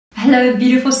Hello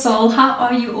beautiful soul, how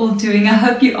are you all doing? I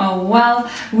hope you are well.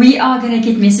 We are going to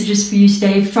get messages for you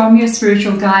today from your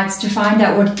spiritual guides to find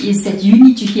out what it is that you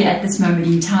need to hear at this moment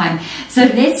in time. So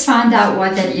let's find out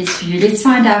what that is for you. Let's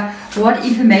find out what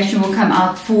information will come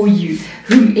out for you,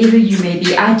 whomever you may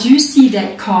be. I do see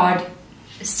that card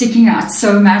sticking out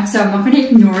so much, so I'm not going to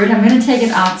ignore it. I'm going to take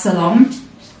it out so long.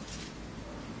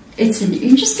 It's an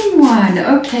interesting one.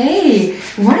 Okay,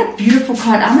 what a beautiful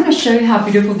card. I'm going to show you how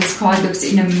beautiful this card looks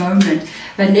in a moment.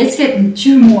 But let's get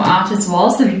two more out as well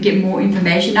so we can get more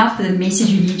information out for the message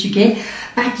you need to get.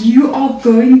 But you are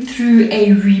going through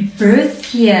a rebirth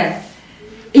here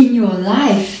in your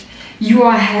life. You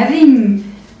are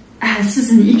having... this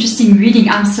is an interesting reading.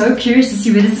 I'm so curious to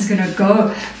see where this is going to go.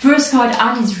 First card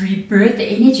out is rebirth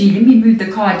energy. Let me move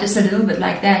the card just a little bit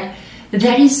like that.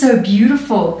 That is so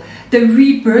beautiful. The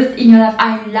rebirth in your life.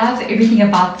 I love everything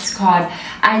about this card.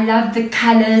 I love the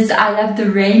colors. I love the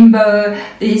rainbow.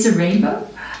 There's a rainbow.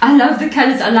 I love the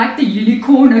colors. I like the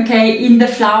unicorn, okay, in the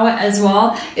flower as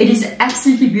well. It is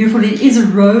absolutely beautiful. It is a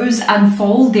rose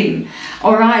unfolding.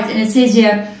 All right, and it says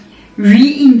here,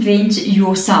 reinvent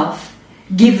yourself.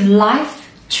 Give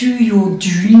life to your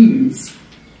dreams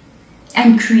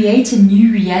and create a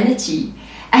new reality.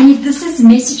 And if this is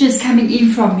messages coming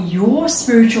in from your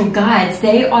spiritual guides,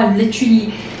 they are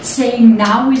literally saying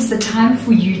now is the time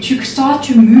for you to start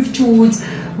to move towards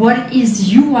what it is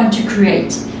you want to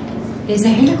create. There's a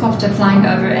helicopter flying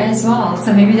over as well,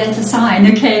 so maybe that's a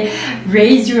sign, okay?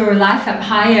 Raise your life up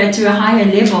higher to a higher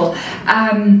level.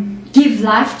 Give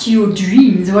life to your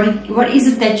dreams. What is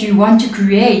it that you want to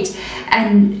create,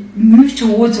 and move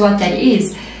towards what that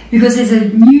is, because there's a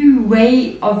new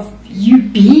way of you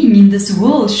being in this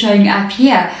world showing up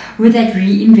here with that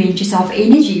reinvent yourself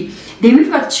energy. Then we've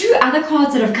got two other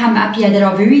cards that have come up here that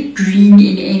are very green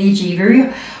in energy, very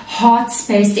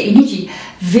heart-spaced energy.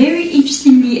 Very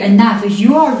interestingly enough, if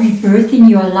you are rebirthing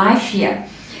your life here,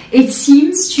 it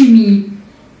seems to me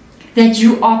that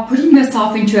you are putting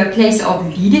yourself into a place of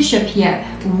leadership here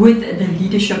with the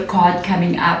leadership card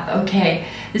coming up, okay?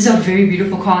 These are very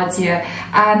beautiful cards here.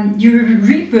 You're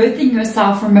rebirthing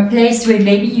yourself from a place where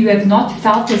maybe you have not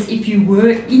felt as if you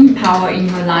were in power in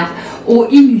your life or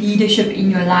in leadership in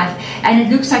your life. And it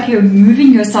looks like you're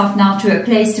moving yourself now to a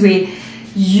place where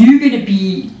you're going to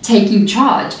be taking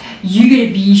charge. You're going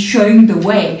to be showing the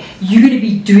way. You're going to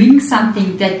be doing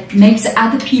something that makes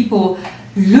other people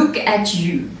look at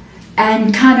you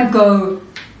and kind of go,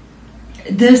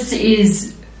 this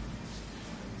is,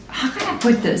 how can I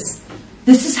put this?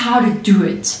 This is how to do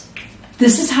it.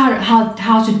 This is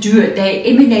how to do it. They're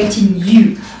emulating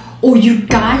you, or you're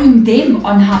guiding them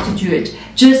on how to do it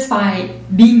just by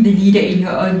being the leader in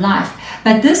your own life.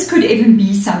 But this could even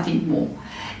be something more.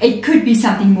 It could be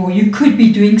something more. You could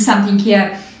be doing something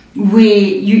here where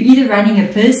you're either running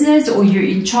a business, or you're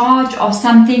in charge of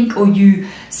something, or you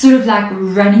sort of like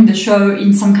running the show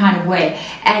in some kind of way,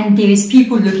 and there's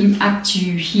people looking up to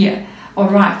you here. All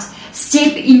right,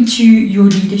 step into your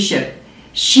leadership.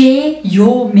 Share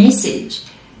your message.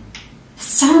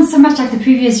 Sounds so much like the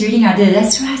previous reading I did.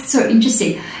 That's why it's so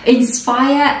interesting.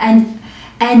 Inspire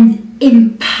and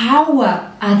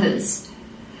empower others.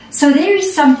 So there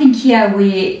is something here where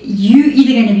you're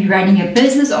either going to be running a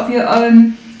business of your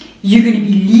own, you're going to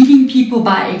be leading people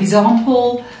by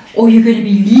example, or you're going to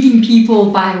be leading people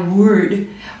by word,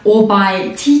 or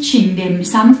by teaching them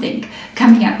something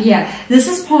coming up here. This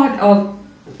is part of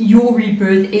your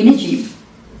rebirth energy.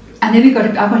 And then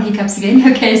I've got hiccups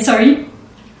again. Okay, sorry.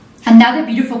 Another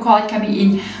beautiful card coming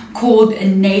in called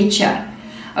nature.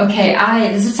 Okay,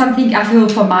 this is something I feel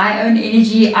for my own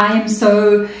energy. I am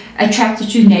so attracted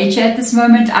to nature at this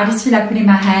moment. I just feel like putting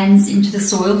my hands into the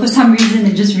soil for some reason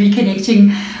and just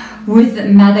reconnecting with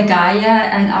Mother Gaia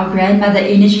and our grandmother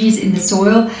energies in the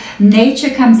soil.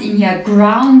 Nature comes in here.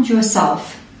 Ground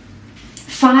yourself.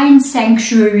 Find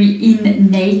sanctuary in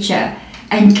nature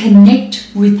and connect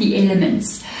with the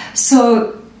elements.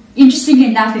 So interesting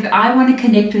enough, if I want to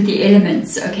connect with the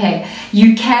elements, okay,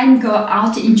 you can go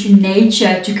out into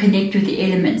nature to connect with the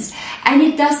elements. And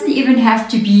it doesn't even have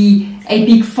to be a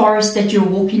big forest that you're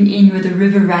walking in with a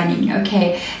river running,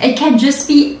 okay? It can just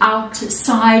be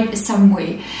outside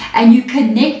somewhere. And you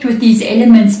connect with these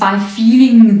elements by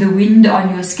feeling the wind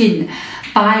on your skin,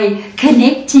 by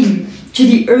connecting to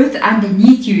the earth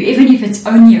underneath you, even if it's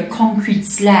only a concrete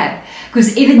slab,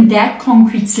 because even that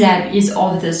concrete slab is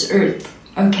of this earth,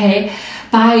 okay?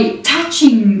 By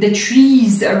touching the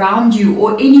trees around you,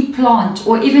 or any plant,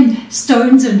 or even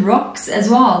stones and rocks as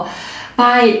well,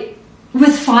 by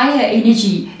with fire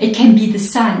energy, it can be the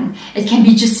sun. It can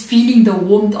be just feeling the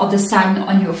warmth of the sun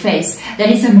on your face. That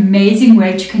is an amazing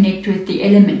way to connect with the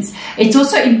elements. It's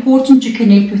also important to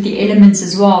connect with the elements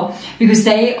as well, because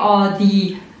they are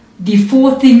the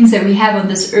four things that we have on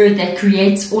this earth that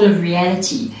creates all of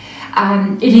reality.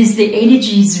 It is the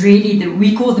energies really that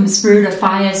we call them spirit of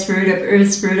fire, spirit of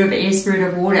earth, spirit of air, spirit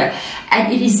of water.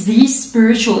 And it is these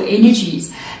spiritual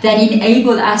energies that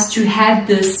enable us to have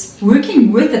this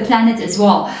working with the planet as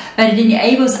well. But it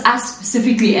enables us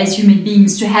specifically as human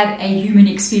beings to have a human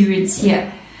experience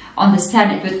here on this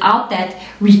planet. Without that,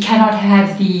 we cannot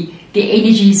have the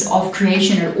energies of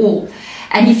creation at all.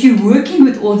 And if you're working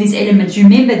with all these elements,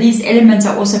 remember these elements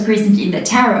are also present in the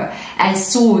tarot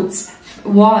as swords,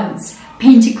 wands,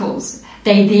 pentacles.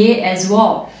 They're there as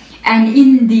well. And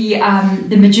in the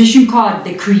magician card,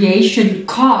 the creation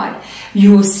card,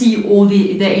 you will see all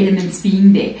the elements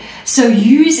being there. So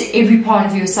use every part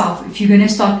of yourself if you're going to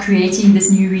start creating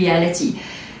this new reality.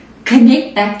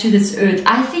 Connect back to this earth.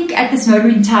 I think at this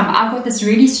moment in time, I've got this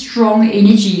really strong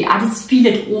energy. I just feel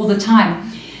it all the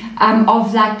time,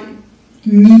 of like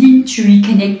needing to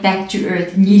reconnect back to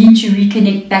earth, needing to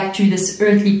reconnect back to this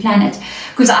earthly planet,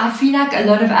 because I feel like a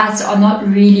lot of us are not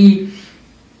really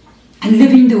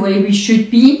living the way we should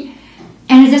be.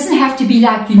 And it doesn't have to be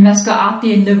like you must go out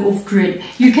there and live off grid.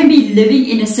 You can be living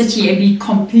in a city and be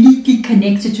completely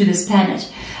connected to this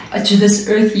planet, to this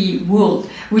earthly world,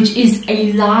 which is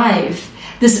alive.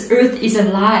 This earth is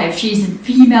alive. She is in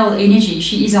female energy.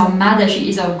 She is our mother. She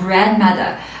is our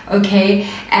grandmother. Okay,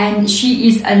 and she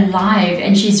is alive,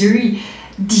 and she's very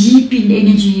deep in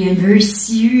energy and very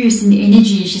serious in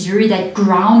energy. She's very that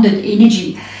grounded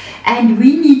energy, and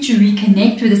we need to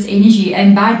reconnect with this energy.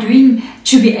 And by doing,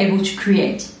 to be able to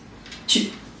create,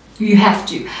 you have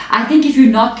to. I think if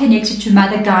you're not connected to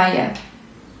Mother Gaia,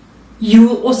 you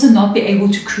will also not be able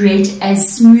to create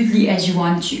as smoothly as you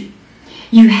want to.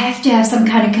 You have to have some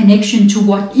kind of connection to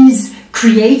what is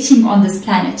creating on this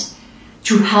planet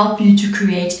to help you to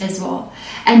create as well.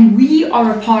 And we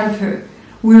are a part of her.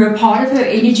 We're a part of her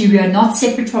energy. We are not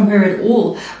separate from her at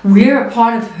all. We're a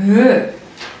part of her.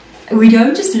 We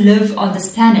don't just live on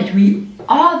this planet. We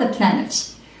are the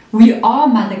planet. We are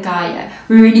Mother Gaia.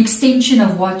 We're an extension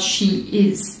of what she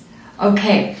is.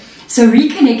 Okay, so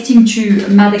reconnecting to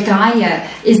Mother Gaia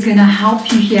is going to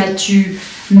help you here to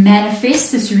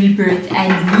manifest this rebirth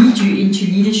and lead you into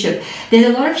leadership. There's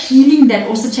a lot of healing that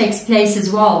also takes place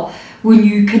as well when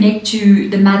you connect to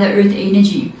the Mother Earth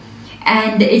energy.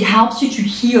 And it helps you to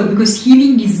heal, because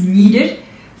healing is needed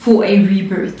for a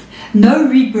rebirth. No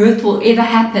rebirth will ever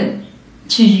happen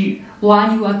to you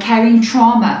while you are carrying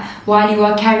trauma, while you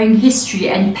are carrying history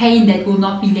and pain that will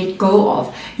not be let go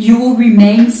of. You will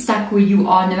remain stuck where you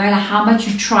are no matter how much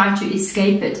you try to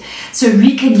escape it. So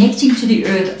reconnecting to the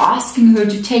earth, asking her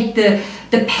to take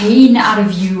the pain out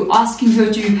of you, asking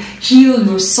her to heal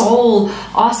your soul,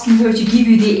 asking her to give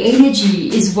you the energy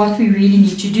is what we really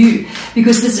need to do,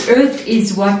 because this earth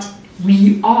is what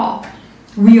we are.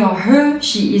 We are her,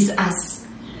 she is us.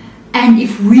 And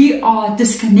if we are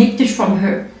disconnected from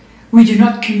her, we do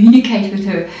not communicate with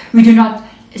her, we do not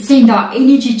send our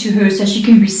energy to her so she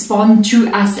can respond to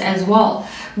us as well,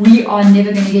 we are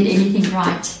never going to get anything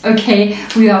right. Okay,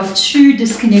 we are too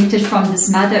disconnected from this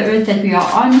Mother Earth that we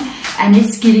are on, and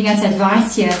it's giving us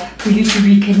advice here for you to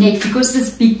reconnect, because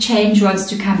this big change wants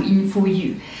to come in for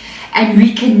you. And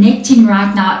reconnecting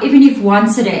right now, even if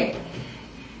once a day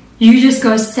you just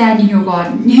go stand in your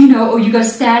garden, you know, or you go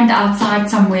stand outside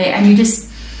somewhere and you just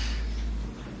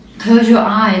close your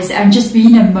eyes and just be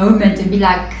in a moment and be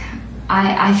like,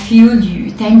 I feel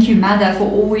you. Thank you, Mother, for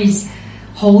always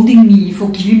holding me, for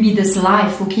giving me this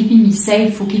life, for keeping me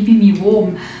safe, for keeping me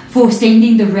warm, for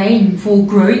sending the rain, for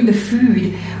growing the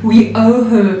food. We owe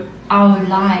her our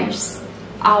lives,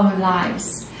 our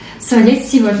lives. So let's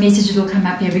see what messages will come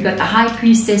up here. We've got the High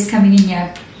Priestess coming in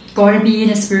here. Got to be in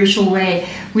a spiritual way.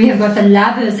 We have got the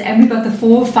Lovers, and we've got the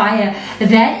Four of Fire.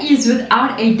 That is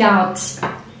without a doubt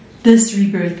this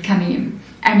rebirth coming in.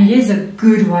 And it is a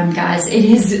good one, guys. It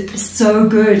is so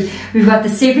good. We've got the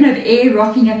Seven of Air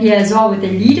rocking up here as well with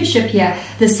the leadership here.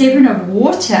 The Seven of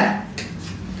Water.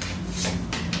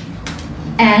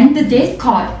 And the Death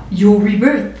card, your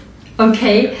rebirth.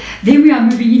 Okay, then we are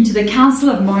moving into the Council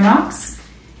of Monarchs.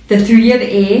 The Three of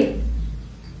Air.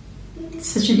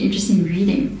 Such an interesting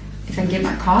reading. If I can get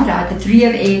my card out. The Three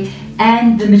of Air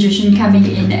and the Magician coming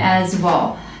in as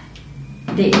well.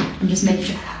 There, I'm just making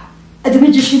sure. The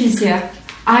Magician is here.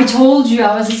 I told you,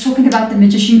 I was just talking about the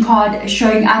Magician card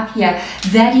showing up here.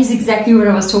 That is exactly what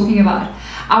I was talking about.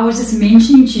 I was just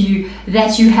mentioning to you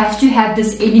that you have to have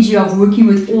this energy of working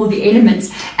with all the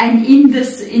elements. And in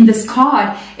this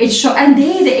card, and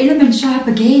there the elements show up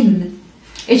again.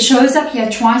 It shows up here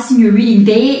twice in your reading.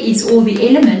 There is all the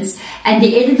elements, and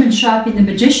the elements show up in the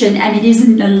Magician, and it is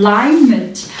in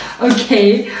alignment,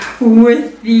 okay,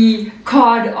 with the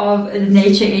card of the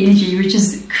nature energy, which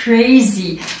is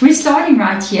crazy. We're starting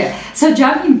right here. So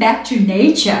jumping back to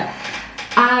nature,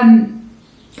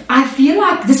 I feel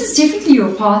like this is definitely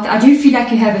your path. I do feel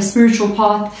like you have a spiritual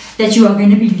path that you are going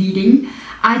to be leading.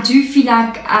 I do feel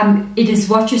like it is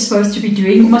what you're supposed to be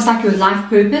doing, almost like your life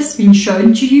purpose being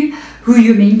shown to you, who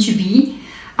you're meant to be.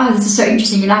 Oh, this is so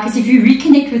interesting. Like, as if you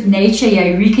reconnect with nature,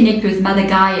 you reconnect with Mother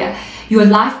Gaia, your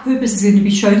life purpose is going to be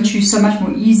shown to you so much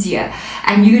more easier,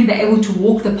 and you're going to be able to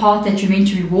walk the path that you're meant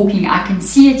to be walking. I can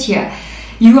see it here.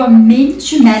 You are meant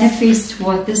to manifest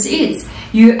what this is.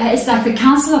 It's like the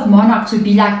Council of Monarchs would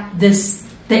be like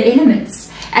this, the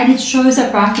elements, and it shows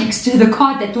up right next to the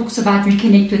card that talks about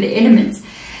reconnect with the elements.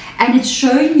 And it's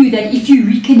showing you that if you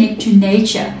reconnect to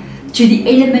nature, to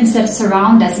the elements that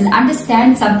surround us, and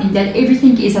understand something, that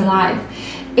everything is alive,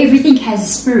 everything has a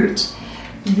spirit.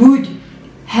 Wood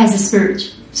has a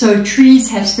spirit, so trees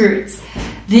have spirits.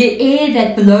 The air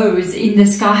that blows in the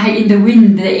sky, in the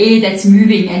wind, the air that's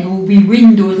moving, and will be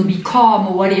wind or it'll be calm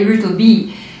or whatever it'll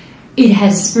be, it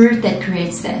has a spirit that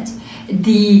creates that.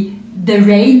 The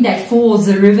rain that falls,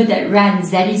 the river that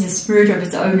runs, that is a spirit of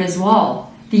its own as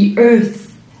well. The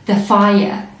earth, the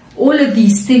fire, all of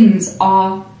these things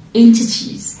are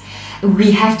entities.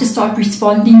 We have to start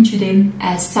responding to them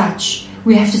as such.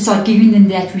 We have to start giving them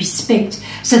that respect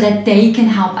so that they can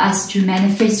help us to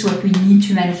manifest what we need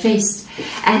to manifest.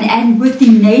 And with the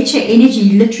nature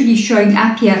energy literally showing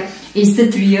up here is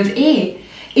the Three of Air.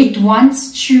 It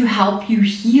wants to help you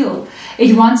heal.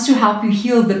 It wants to help you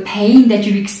heal the pain that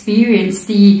you've experienced,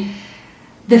 the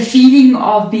feeling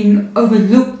of being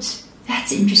overlooked.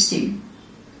 That's interesting.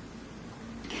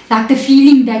 Like the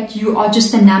feeling that you are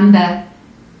just a number.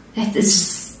 That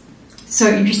is so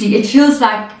interesting. It feels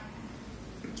like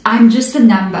I'm just a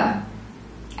number.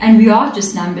 And we are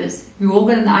just numbers. We all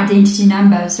got an identity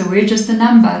number. So we're just a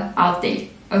number out there.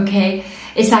 Okay?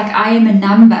 It's like I am a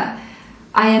number.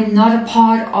 I am not a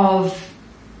part of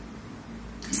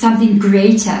something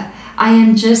greater. I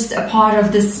am just a part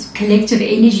of this collective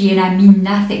energy, and I mean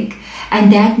nothing.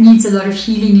 And that needs a lot of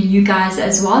healing in you guys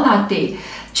as well out there.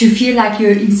 To feel like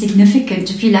you're insignificant,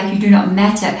 to feel like you do not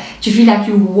matter, to feel like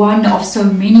you're one of so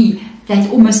many that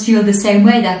almost feel the same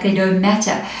way, that they don't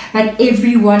matter. But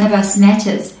every one of us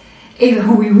matters. We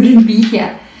wouldn't be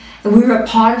here. We're a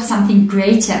part of something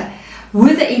greater.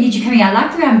 With the energy coming, I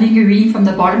like the way I'm doing a reading from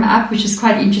the bottom up, which is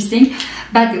quite interesting.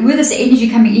 But with this energy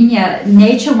coming in here,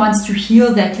 nature wants to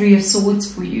heal that Three of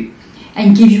Swords for you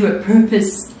and give you a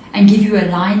purpose and give you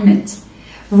alignment.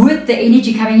 With the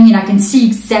energy coming in, I can see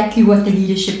exactly what the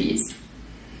leadership is.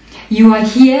 You are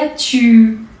here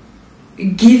to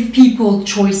give people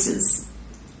choices.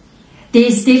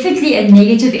 There's definitely a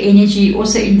negative energy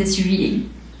also in this reading.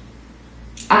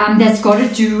 That's got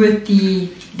to do with the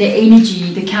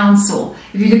energy, the council.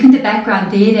 If you look in the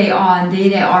background, there they are and there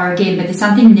they are again, but there's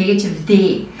something negative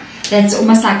there that's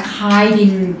almost like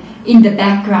hiding in the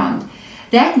background.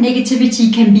 That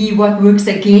negativity can be what works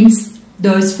against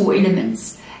those four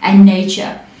elements and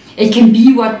nature. It can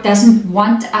be what doesn't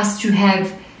want us to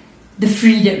have the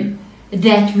freedom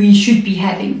that we should be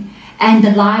having and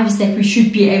the lives that we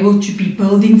should be able to be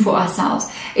building for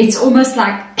ourselves. It's almost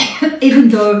like even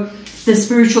though the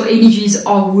spiritual energies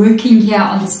are working here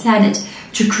on this planet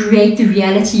to create the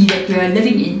reality that we are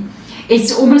living in,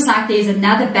 it's almost like there's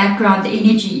another background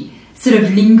energy sort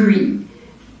of lingering,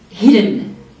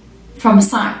 hidden from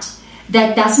sight,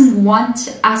 that doesn't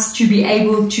want us to be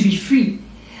able to be free,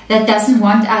 that doesn't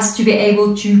want us to be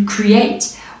able to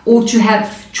create or to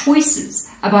have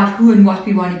choices about who and what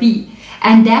we want to be.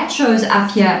 And that shows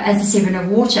up here as the Seven of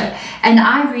Water. And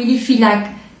I really feel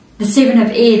like the Seven of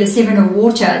Air, the Seven of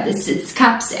Water, it's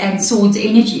cups and swords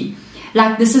energy.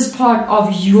 Like this is part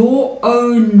of your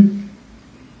own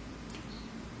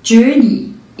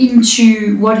journey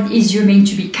into what it is you're meant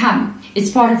to become.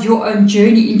 It's part of your own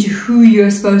journey into who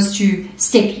you're supposed to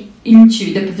step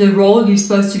into, the role you're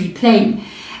supposed to be playing.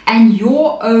 And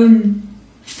your own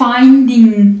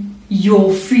finding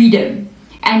your freedom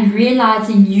and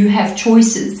realizing you have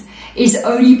choices is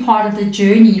only part of the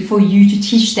journey for you to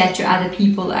teach that to other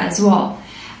people as well.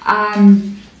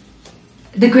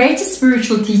 The greatest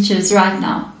spiritual teachers right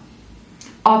now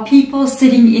are people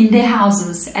sitting in their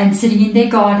houses and sitting in their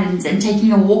gardens and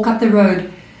taking a walk up the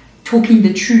road, talking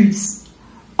the truths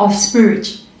of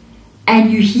spirit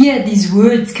and you hear these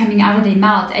words coming out of their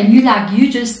mouth, and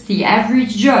you're just the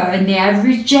average Joe and the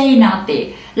average Jane out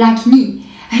there, like me,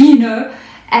 you know,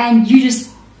 and you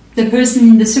just the person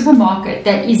in the supermarket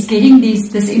that is getting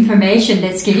this information,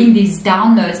 that's getting these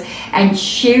downloads and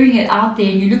sharing it out there.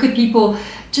 And you look at people,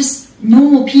 just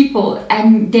normal people,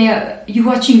 and you're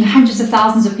watching hundreds of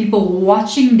thousands of people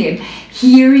watching them,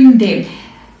 hearing them,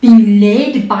 being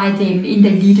led by them in the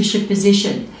leadership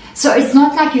position. So it's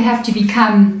not like you have to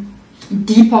become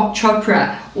Deepak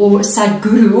Chopra or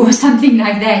Sadhguru or something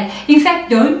like that. In fact,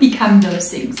 don't become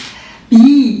those things. Be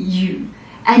you.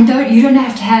 And you don't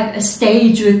have to have a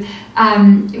stage with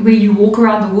where you walk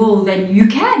around the world, and you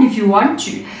can if you want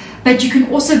to, but you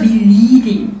can also be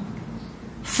leading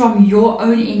from your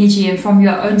own energy and from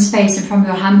your own space and from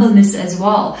your humbleness as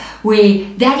well, where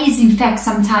that is in fact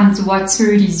sometimes what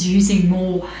Spirit is using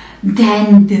more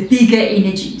than the bigger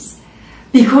energies,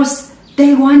 because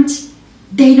they're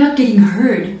not getting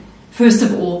heard, first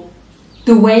of all,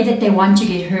 the way that they want to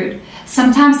get heard.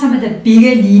 Sometimes some of the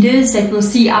bigger leaders that we'll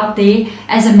see out there,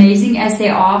 as amazing as they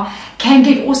are, can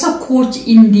get also caught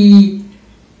in the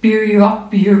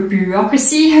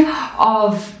bureaucracy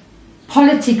of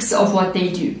politics of what they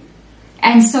do.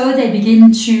 And so they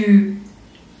begin to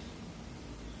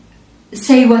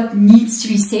say what needs to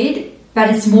be said,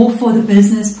 but it's more for the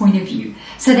business point of view.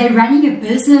 So they're running a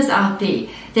business out there.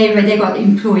 They've got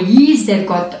employees, they've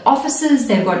got offices,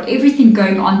 they've got everything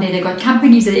going on there. They've got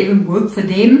companies that even work for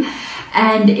them.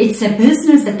 And it's a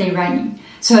business that they're running.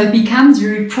 So it becomes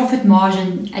very profit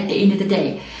margin at the end of the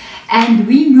day. And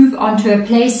we move on to a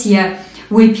place here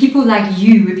where people like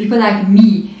you, where people like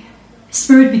me,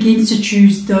 Spirit begins to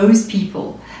choose those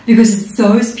people, because it's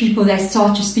those people that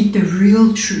start to speak the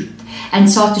real truth and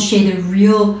start to share the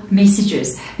real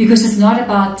messages, because it's not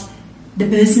about the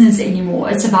business anymore.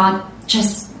 It's about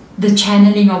just the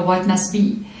channeling of what must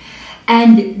be.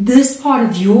 And this part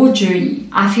of your journey,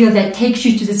 I feel that takes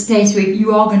you to this place where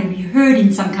you are going to be heard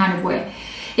in some kind of way.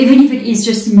 Even if it is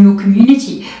just in your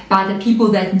community, by the people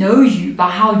that know you, by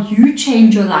how you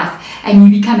change your life and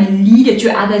you become a leader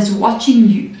to others watching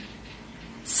you.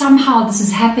 Somehow this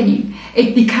is happening.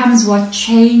 It becomes what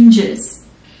changes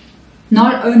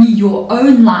not only your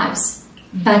own lives,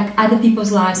 but other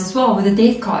people's lives as well, with the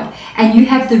death card. And you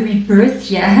have the rebirth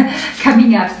here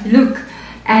coming up. Look.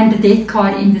 And the death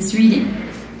card in this reading.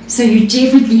 So you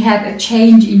definitely have a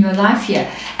change in your life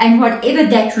here. And whatever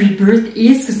that rebirth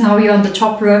is, because now we're on the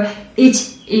top row,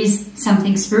 it is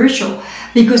something spiritual.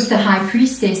 Because the High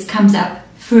Priestess comes up,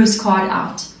 first card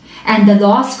out. And the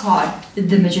last card,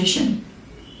 the Magician.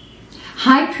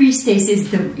 High Priestess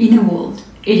is the inner world.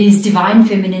 It is divine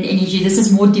feminine energy. This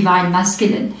is more divine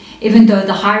masculine. Even though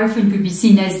the Hierophant would be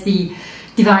seen as the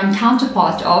divine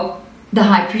counterpart of the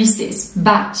High Priestess.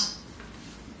 But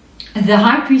the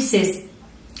High Priestess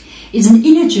is an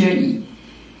inner journey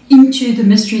into the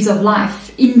mysteries of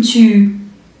life, into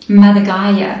Mother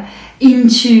Gaia,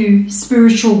 into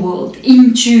spiritual world,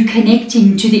 into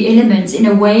connecting to the elements in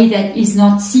a way that is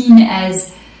not seen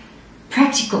as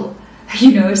practical,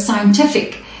 you know,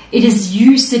 scientific. It is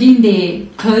you sitting there,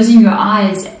 closing your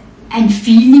eyes and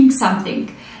feeling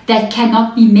something that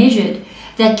cannot be measured,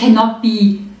 that cannot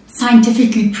be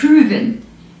scientifically proven.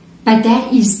 But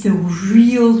that is the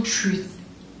real truth.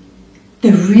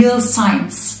 The real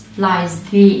science lies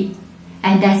there.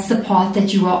 And that's the path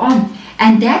that you are on.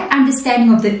 And that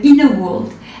understanding of the inner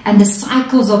world and the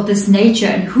cycles of this nature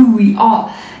and who we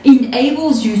are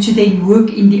enables you to then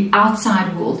work in the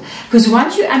outside world. Because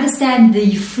once you understand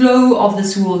the flow of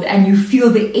this world and you feel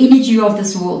the energy of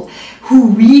this world,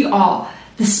 who we are,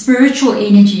 the spiritual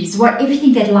energies,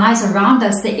 everything that lies around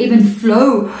us, the ebb and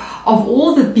flow of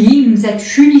all the beings that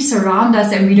truly surround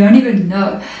us and we don't even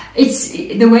know. It's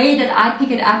the way that I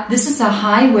pick it up. This is a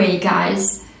highway,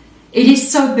 guys. It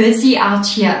is so busy out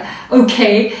here.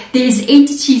 Okay, there's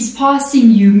entities passing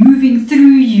you, moving through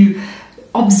you,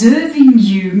 observing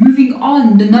you, moving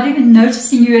on, not even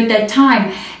noticing you at that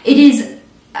time. It is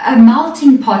a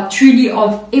melting pot truly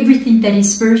of everything that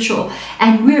is spiritual,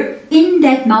 and we're in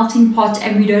that melting pot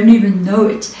and we don't even know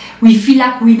it. We feel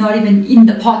like we're not even in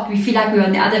the pot. We feel like we're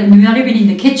on the other, we're not even in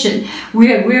the kitchen.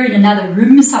 We're in another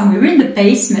room somewhere. We're in the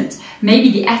basement,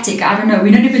 maybe the attic, I don't know.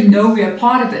 We don't even know we're a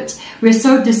part of it. We're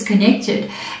so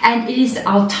disconnected, and it is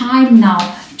our time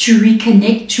now to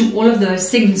reconnect to all of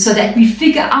those things so that we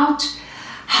figure out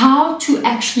how to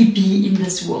actually be in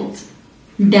this world.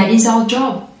 That is our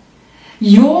job.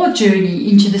 Your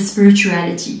journey into the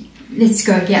spirituality, let's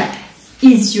go here,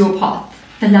 is your path.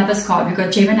 The Lover's card, we've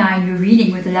got Gemini in your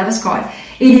reading with the Lover's card.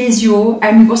 It is your,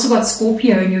 and we've also got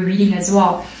Scorpio in your reading as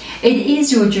well. It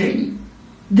is your journey.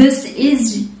 This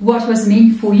is what was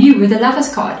meant for you with the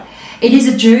Lover's card. It is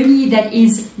a journey that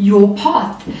is your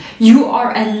path. You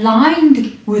are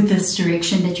aligned with this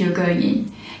direction that you're going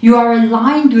in. You are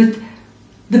aligned with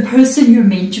the person you're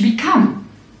meant to become.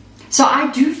 So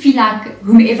I do feel like,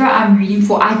 whomever I'm reading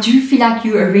for, I do feel like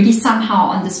you're already somehow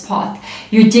on this path.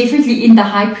 You're definitely in the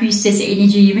High Priestess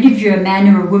energy, even if you're a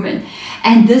man or a woman.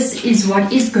 And this is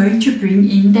what is going to bring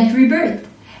in that rebirth.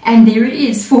 And there it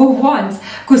is, Four of Wands.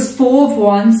 Because Four of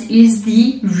Wands is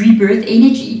the rebirth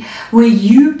energy, where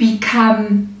you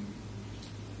become,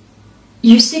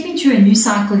 you step into a new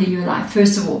cycle in your life,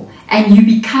 first of all, and you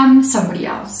become somebody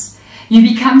else. You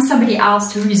become somebody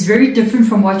else who is very different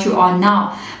from what you are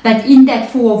now. But in that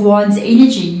Four of Wands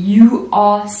energy, you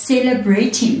are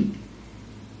celebrating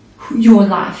your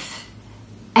life.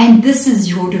 And this is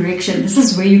your direction. This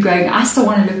is where you're going. I still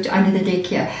want to look under the deck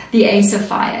here. The Ace of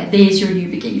Fire. There's your new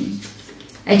beginning.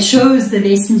 It shows the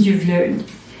lessons you've learned.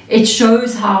 It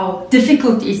shows how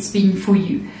difficult it's been for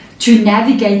you to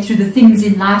navigate through the things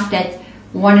in life that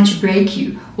wanted to break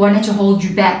you, wanted to hold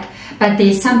you back. But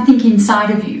there's something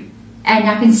inside of you. And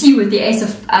I can see with the Ace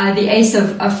of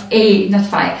Air, not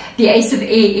fire, the Ace of Air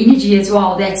energy as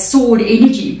well, that sword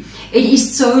energy. It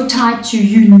is so tied to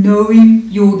you knowing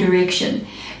your direction,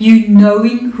 you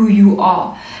knowing who you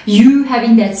are, you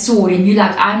having that sword and you're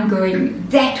like, I'm going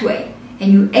that way.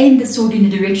 And you aim the sword in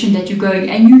the direction that you're going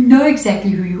and you know exactly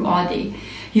who you are there.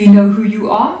 You know who you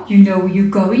are, you know where you're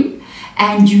going,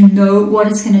 and you know what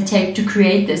it's going to take to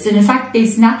create this. And in fact,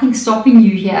 there's nothing stopping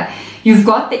you here. You've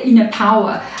got the inner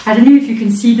power. I don't know if you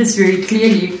can see this very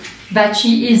clearly, but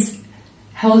she is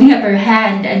holding up her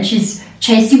hand and she's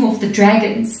chasing off the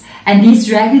dragons. And these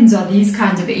dragons are these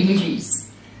kinds of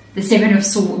energies, the Seven of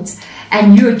Swords.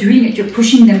 And you're doing it, you're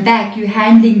pushing them back, you're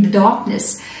handling the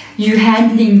darkness, you're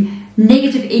handling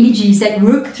negative energies that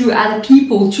work through other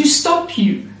people to stop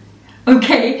you.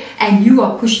 Okay, and you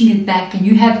are pushing it back and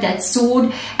you have that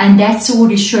sword, and that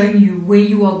sword is showing you where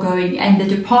you are going, and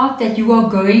the path that you are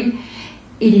going,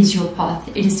 it is your path.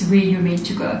 It is where you're meant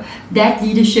to go. That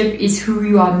leadership is who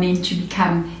you are meant to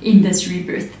become in this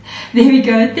rebirth. There we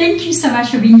go. Thank you so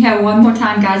much for being here one more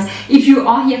time, guys. If you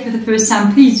are here for the first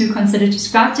time, please do consider to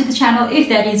subscribe to the channel if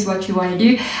that is what you want to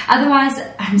do. Otherwise,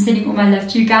 I'm sending all my love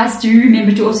to you guys. Do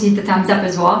remember to also hit the thumbs up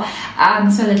as well,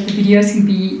 so that the videos can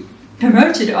be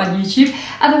promoted on YouTube.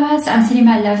 Otherwise, I'm sending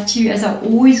my love to you as I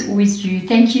always do.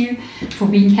 Thank you for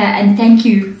being here, and thank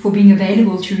you for being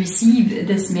available to receive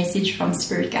this message from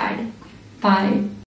Spirit Guide. Bye.